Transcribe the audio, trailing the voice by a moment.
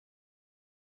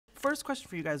first question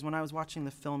for you guys, when I was watching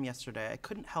the film yesterday, I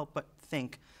couldn't help but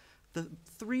think the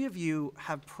three of you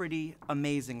have pretty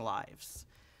amazing lives.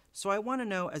 So I want to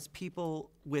know, as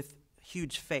people with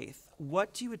huge faith,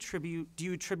 what do you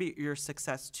attribute your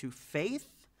success to faith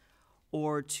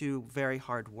or to very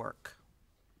hard work?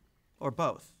 Or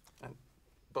both?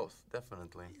 Both,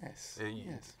 definitely. Yes.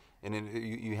 Yes. And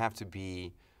you have to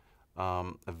be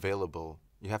available.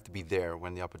 You have to be there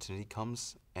when the opportunity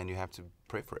comes, and you have to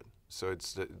pray for it. So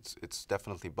it's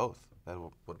definitely both. That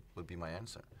would be my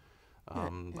answer.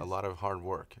 A lot of hard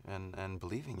work and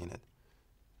believing in it.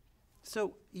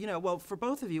 So, well, for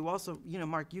both of you also,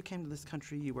 Mark, you came to this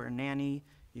country, you were a nanny,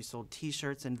 you sold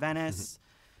T-shirts in Venice.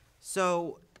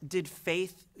 So did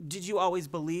you always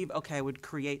believe, okay, I would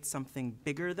create something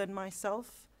bigger than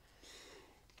myself?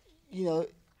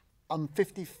 I'm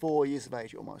 54 years of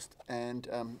age almost, and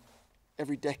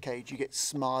every decade you get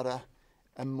smarter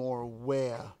and more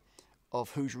aware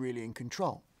of who's really in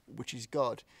control, which is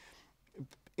God.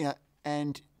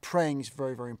 And praying is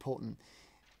very, very important.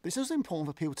 But it's also important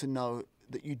for people to know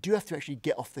that you do have to actually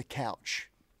get off the couch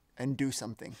and do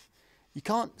something. You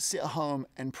can't sit at home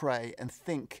and pray and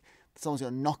think that someone's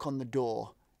going to knock on the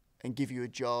door and give you a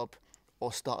job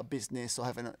or start a business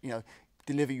or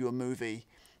deliver you a movie.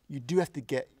 You do have to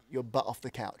get your butt off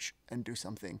the couch and do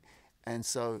something. And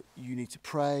so you need to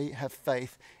pray, have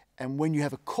faith, and when you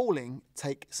have a calling,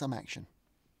 take some action.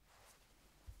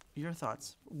 Your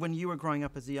thoughts? When you were growing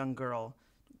up as a young girl,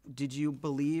 did you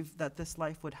believe that this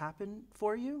life would happen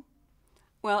for you?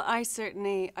 Well, I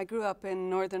grew up in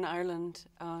Northern Ireland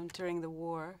during the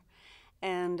war,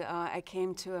 and I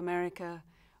came to America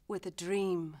with a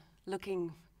dream,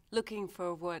 looking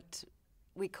for what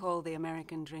we call the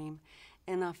American dream,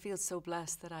 and I feel so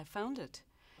blessed that I found it.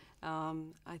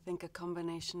 I think a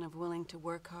combination of willing to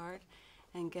work hard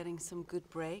and getting some good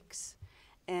breaks,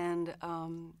 and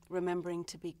remembering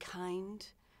to be kind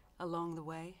along the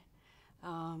way,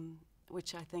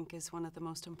 which I think is one of the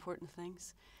most important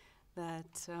things.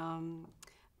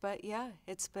 But yeah,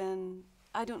 it's been,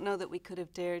 I don't know that we could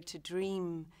have dared to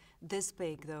dream this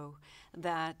big, though,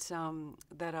 that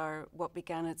what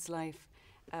began its life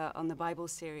on the Bible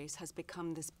series has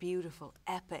become this beautiful,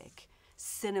 epic,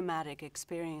 cinematic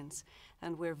experience,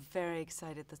 and we're very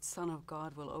excited that Son of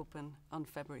God will open on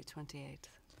February 28th.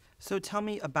 So tell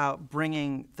me about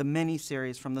bringing the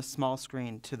mini-series from the small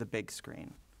screen to the big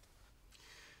screen.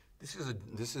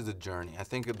 This is a journey. I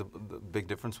think the big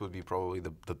difference would be probably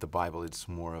that the Bible, it's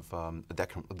more of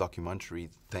a documentary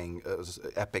thing,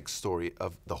 epic story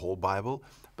of the whole Bible.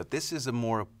 But this is a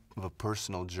more of a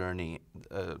personal journey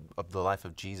of the life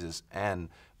of Jesus and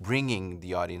bringing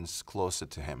the audience closer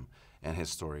to him and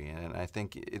his story. And I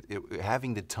think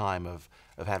having the time of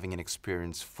having an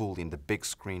experience fully in the big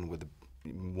screen with the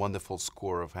wonderful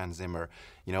score of Hans Zimmer,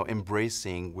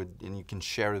 embracing and you can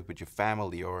share it with your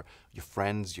family or your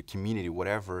friends, your community,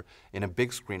 whatever, in a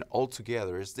big screen all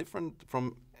together is different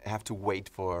from have to wait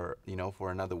for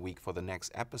another week for the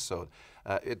next episode.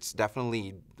 It's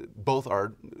definitely, both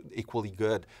are equally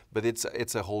good, but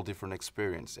it's a whole different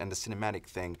experience. And the cinematic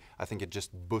thing, I think it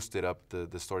just boosted up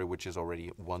the story, which is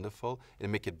already wonderful,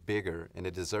 and make it bigger, and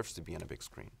it deserves to be on a big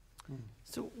screen.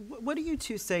 So what do you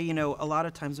two say, a lot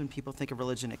of times when people think of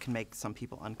religion, it can make some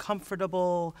people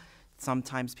uncomfortable.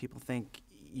 Sometimes people think,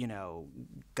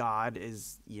 God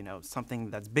is,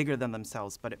 something that's bigger than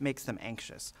themselves, but it makes them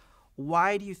anxious.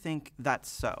 Why do you think that's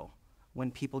so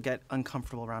when people get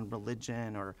uncomfortable around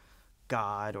religion or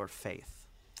God or faith?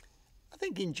 I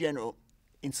think in general,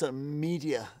 in certain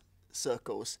media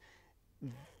circles,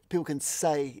 people can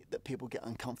say that people get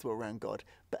uncomfortable around God,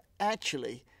 but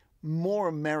actually more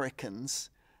Americans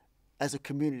as a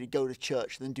community go to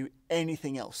church than do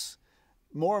anything else.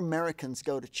 More Americans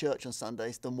go to church on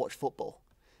Sundays than watch football.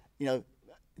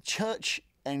 Church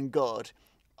and God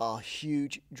are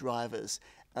huge drivers.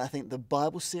 And I think the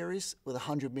Bible series with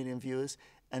 100 million viewers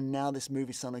and now this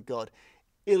movie, Son of God,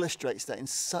 illustrates that in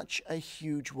such a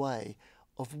huge way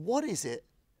of what is it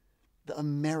that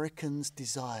Americans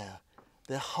desire,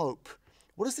 their hope.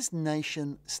 What does this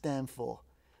nation stand for?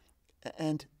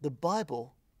 And the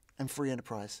Bible and free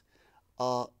enterprise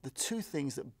are the two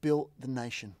things that built the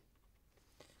nation.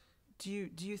 Do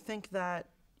you think that,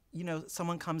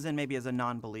 someone comes in maybe as a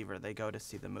non-believer, they go to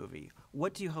see the movie.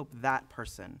 What do you hope that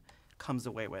person comes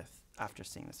away with after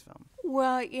seeing this film?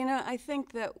 Well, I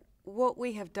think that what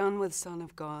we have done with Son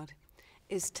of God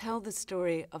is tell the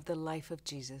story of the life of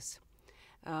Jesus.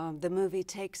 The movie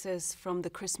takes us from the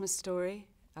Christmas story,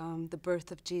 the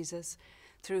birth of Jesus,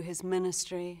 through his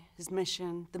ministry, his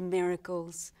mission, the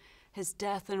miracles, his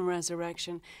death and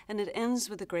resurrection, and it ends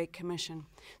with the Great Commission.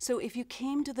 So if you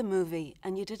came to the movie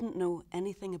and you didn't know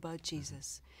anything about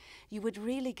Jesus, you would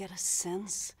really get a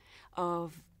sense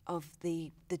of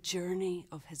the journey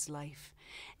of his life.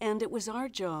 And it was our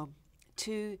job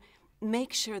to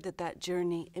make sure that that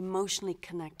journey emotionally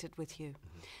connected with you.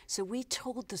 So we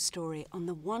told the story, on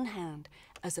the one hand,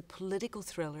 as a political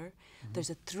thriller.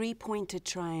 There's a three-pointed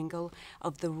triangle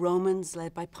of the Romans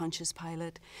led by Pontius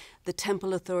Pilate, the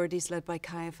temple authorities led by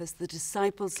Caiaphas, the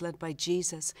disciples led by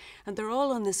Jesus, and they're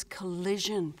all on this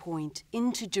collision point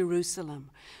into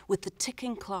Jerusalem with the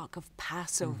ticking clock of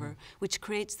Passover, which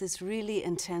creates this really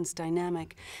intense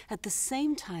dynamic. At the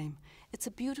same time, it's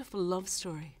a beautiful love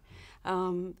story.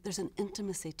 There's an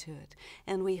intimacy to it,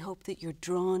 and we hope that you're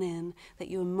drawn in, that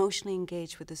you emotionally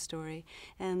engage with the story,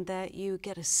 and that you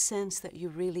get a sense that you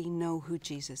really know who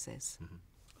Jesus is.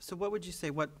 So what would you say,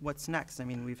 what's next? I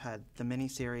mean, we've had the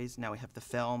miniseries, now we have the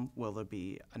film. Will there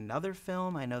be another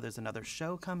film? I know there's another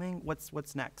show coming.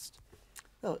 What's next?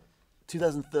 Well,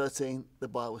 2013, the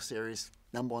Bible series,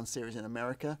 #1 series in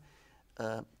America.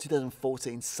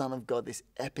 2014, Son of God, this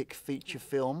epic feature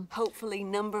film. Hopefully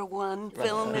 #1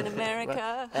 film in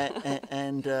America.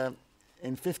 And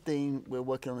in 15, we're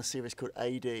working on a series called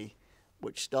AD,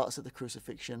 which starts at the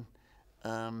crucifixion,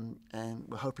 and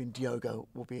we're hoping Diogo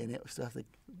will be in it. We still have to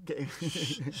get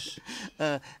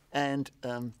him. And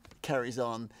carries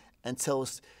on and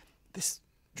tells this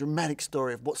dramatic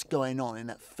story of what's going on in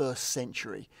that first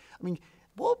century. I mean,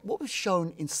 what was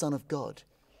shown in Son of God,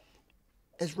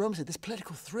 as Rome said, this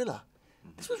political thriller,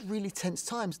 this was really tense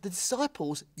times. The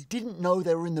disciples didn't know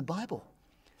they were in the Bible.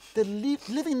 They're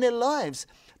living their lives.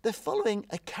 They're following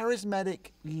a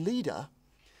charismatic leader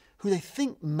who they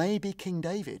think may be King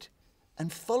David,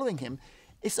 and following him.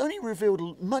 It's only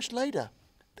revealed much later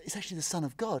that it's actually the Son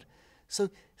of God. So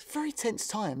very tense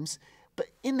times, but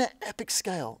in that epic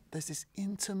scale, there's this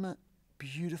intimate,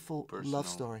 beautiful Personal, love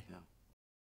story. yeah.